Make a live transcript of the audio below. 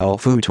El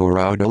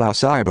futuro de la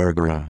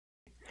ciberguerra.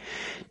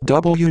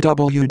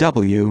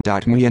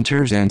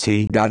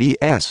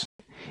 www.miinteresante.es.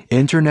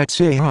 Internet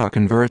se ha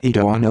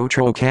convertido en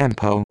otro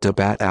campo de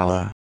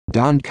batalla,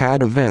 donde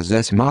cada vez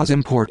es más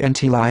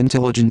importante la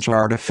inteligencia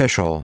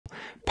artificial.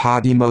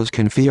 ¿Podemos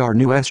confiar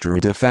nuestra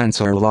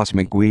defensa a las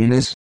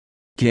máquinas?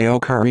 ¿Qué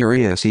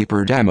ocurriría si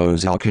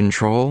perdemos el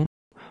control?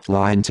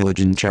 La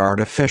inteligencia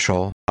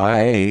artificial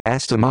IA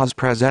está más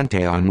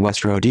presente en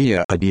nuestro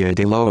día a día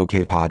de lo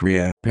que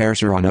podría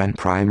parecer en un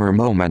primer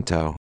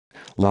momento.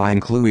 La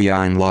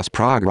incluía en los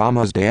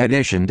programas de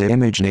edición de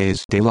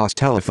imágenes de los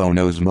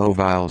teléfonos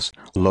móviles,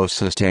 los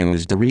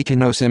sistemas de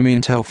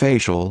reconocimiento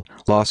facial,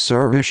 los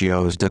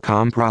servicios de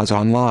compras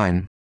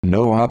online.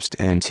 No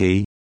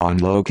obstante, en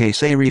lo que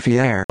se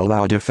refiere a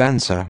la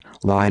defensa,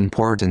 la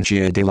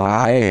importancia de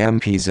la IA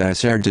empieza a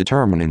ser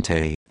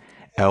determinante.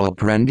 El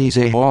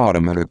aprendizaje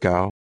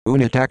automático,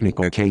 una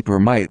técnica que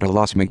permite a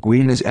las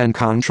máquinas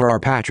encontrar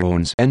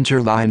patrones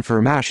entre la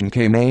información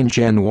que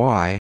mantienen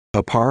y,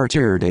 a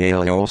partir de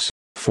ellos,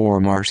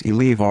 formarse y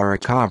llevar a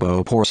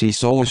cabo por sí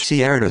solos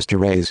ciertas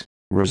tareas,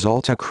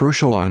 resulta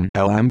crucial en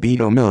el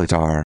ámbito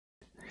militar.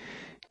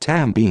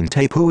 También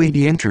te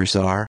puede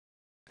interesar.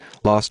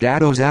 Los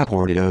datos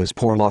aportados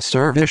por los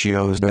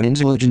servicios de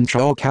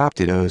inteligencia o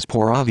captados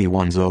por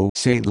aviones o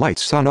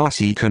satélites son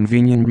así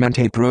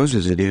convenientemente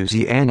procesados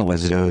y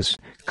analizados,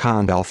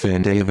 con el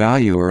fin de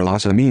evaluar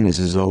las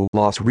amenazas o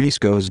los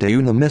riesgos de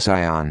una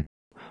misión.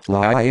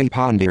 La IA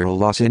pondera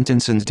las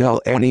intenciones del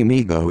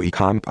enemigo y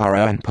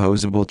compara un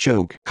posible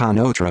choque con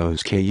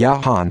otros que ya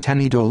han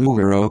tenido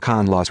lugar o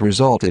con los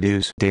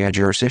resultados de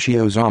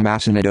ejercicios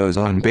almacenados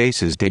en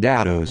bases de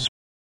datos.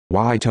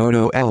 Y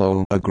todo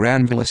ello a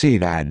gran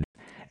velocidad.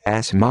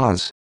 Es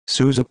más,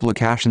 sus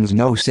aplicaciones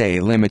no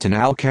se limitan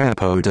al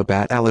campo de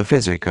batalla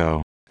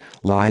físico.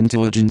 La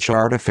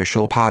inteligencia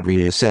artificial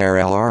podría ser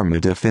el arma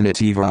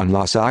definitiva en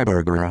la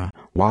ciberguerra,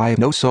 y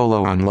no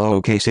solo en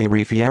lo que se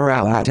refiere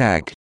al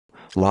ataque.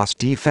 Las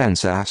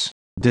defensas,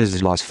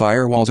 desde los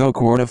firewalls o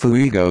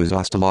cortafuegos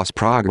hasta los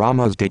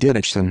programas de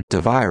detección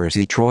de virus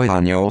y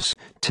troyanos,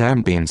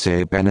 también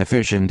se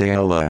benefician de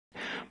ella.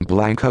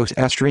 Blancos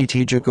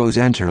estratégicos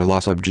entre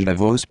los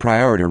objetivos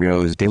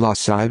prioritarios de los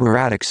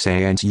ciberataques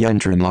se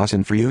encuentran las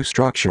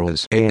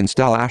infraestructuras e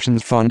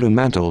instalaciones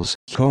fundamentales,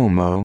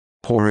 como,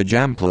 por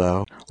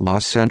ejemplo,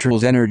 las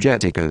centrales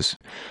energéticas.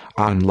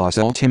 En los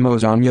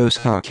últimos años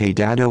ha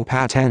quedado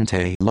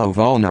patente lo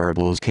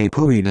vulnerables que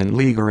pueden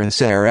llegar a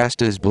ser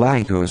estos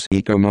blancos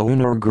y como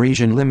una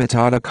agresión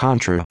limitada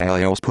contra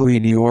ellos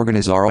puede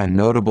organizar un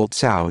notable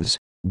caos,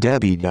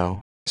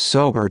 debido,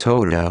 sobre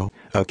todo,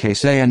 a que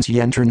se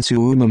encuentran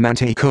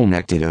sumamente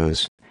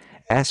conectados.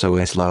 Eso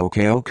es lo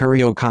que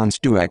ocurrió con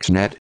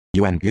Stuxnet,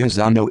 un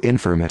gusano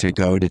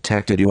informático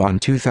detectado en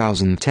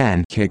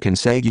 2010 que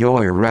consiguió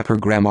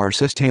reprogramar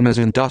sistemas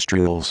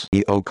industriales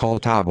y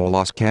ocultaba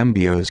los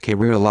cambios que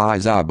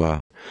realizaba.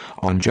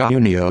 En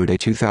junio de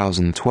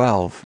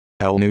 2012,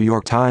 el New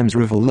York Times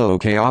reveló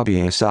que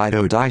había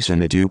sido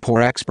diseñado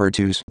por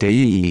expertos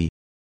de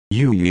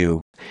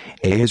EU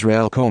e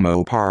Israel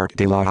como parte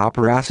de la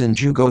Operación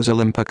Juegos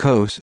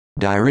Olímpicos,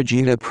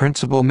 dirigida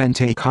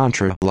principalmente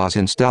contra las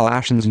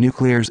instalaciones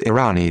nucleares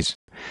iraníes.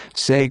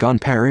 Según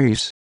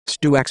París,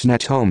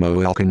 Stuxnet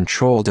tomó el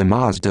control de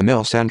más de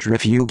 1000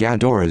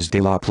 centrifugadores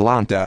de la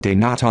planta de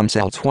Natanz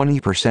el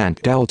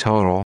 20% del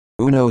total,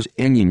 unos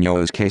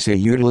ingenieros que se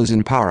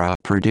utilizan para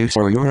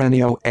producir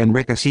uranio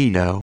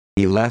enriquecido,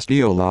 y les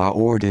dio la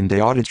orden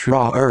de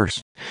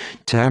atraerse.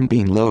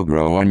 También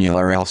logró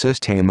anular el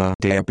sistema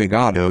de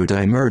apagado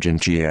de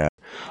emergencia.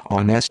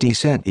 En este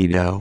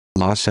sentido,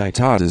 las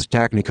citadas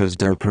técnicas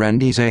de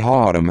aprendizaje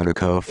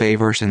automático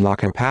favorecen la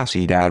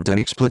capacidad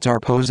de explotar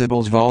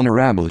posibles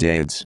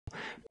vulnerabilidades.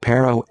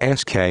 Pero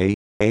es que,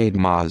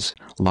 además,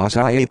 las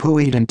IA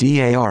pueden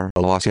dar a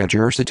los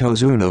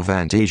ejércitos una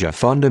ventaja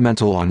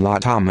fundamental en la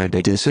toma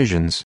de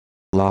decisiones: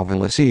 la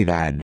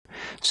velocidad.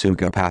 Su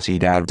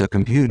capacidad de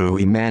cómputo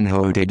y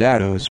manejo de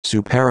datos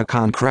supera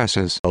con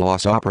creces a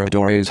los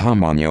operadores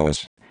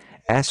humanos.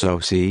 Eso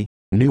sí,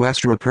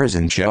 nuestra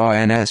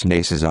presencia es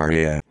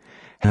necesaria.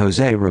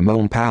 José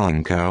Ramón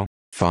Palenco,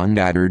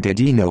 fundador de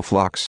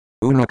Dinoflux,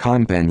 una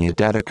compañía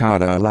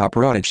dedicada a la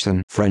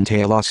protección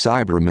frente a las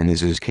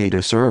ciberamenazas que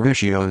da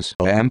servicios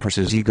a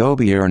empresas y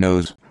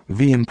gobiernos,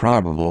 ve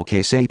improbable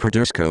que se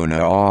produzca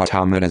una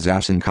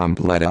automatización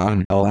completa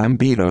en el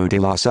ámbito de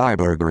la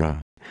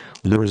ciberguerra.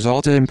 Le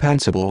resulta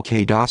impensable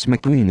que dos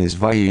máquinas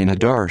vayan a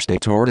darse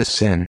todas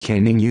sin que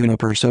ninguna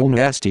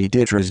persona esté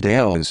detrás de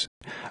ellas.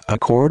 A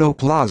corto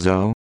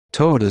plazo,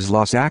 todas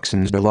las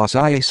acciones de las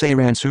IA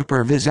serán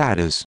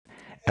supervisadas.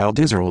 El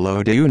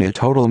desarrollo de una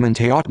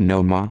totalmente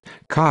autónoma,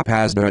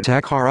 capaz de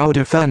atacar o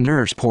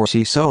defenderse por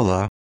sí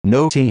sola,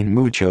 no tiene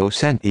mucho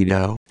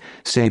sentido.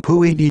 Se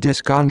puede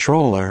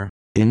descontrolar,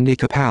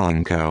 indica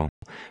Palenco.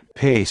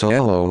 Pese a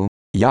ello,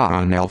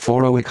 ya en el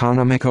Foro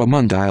Económico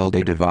Mundial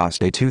de Davos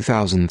de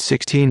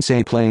 2016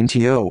 se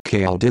planteó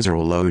que el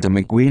desarrollo de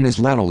máquinas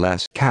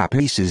letales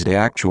capaces de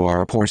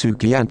actuar por su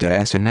cuenta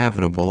es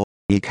inevitable,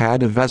 E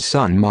cada vez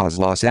son más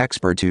los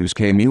expertos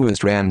que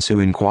muestran su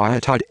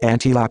inquietud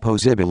ante la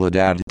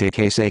posibilidad de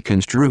que se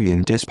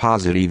construyan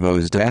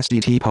dispositivos de este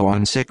tipo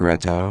en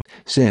secreto,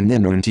 sin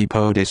ningún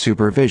tipo de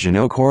supervisión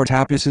o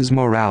cortapisas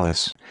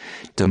morales.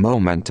 De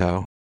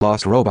momento,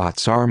 los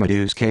robots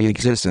armados que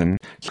existen,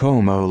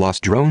 como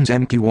los drones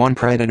MQ-1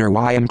 Predator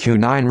y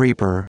MQ-9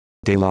 Reaper,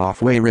 de la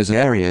Fuerza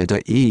Aérea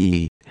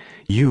de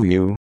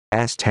EU,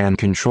 están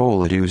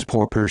controlados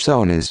por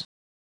personas.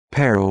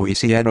 Pero ¿y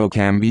si esto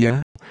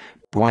cambia?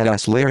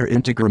 Puedes leer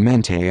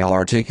íntegramente el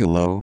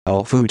artículo,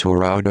 El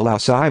futuro de la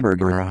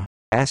ciberguerra,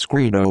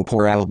 escrito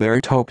por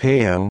Alberto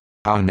Payo,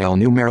 en el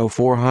número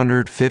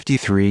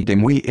 453 de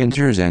Muy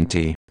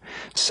Interesante.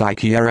 Si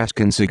quieres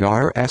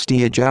conseguir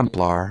este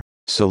ejemplar,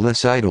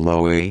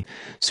 solicítalo y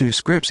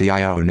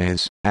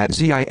suscripciones at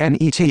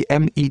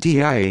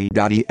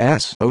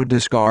zinetmedia.es o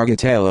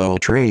descargatelo a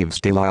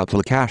través de la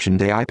aplicación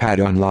de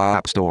iPad en la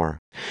App Store.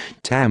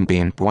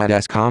 También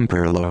puedes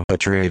comprarlo a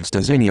través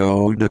de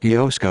Zinio de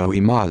kiosco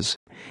y más.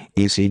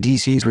 Y si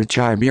deseas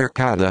recibir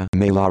cada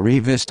mes la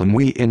revista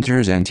Muy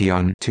Interesante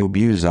en tu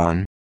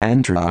buzón,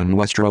 entra en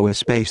nuestro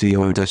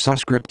espacio de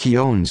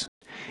suscripciones.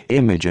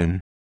 Imogen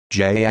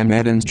J. M.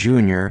 Edens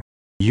Jr.,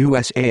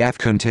 USAF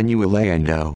continúa leyendo.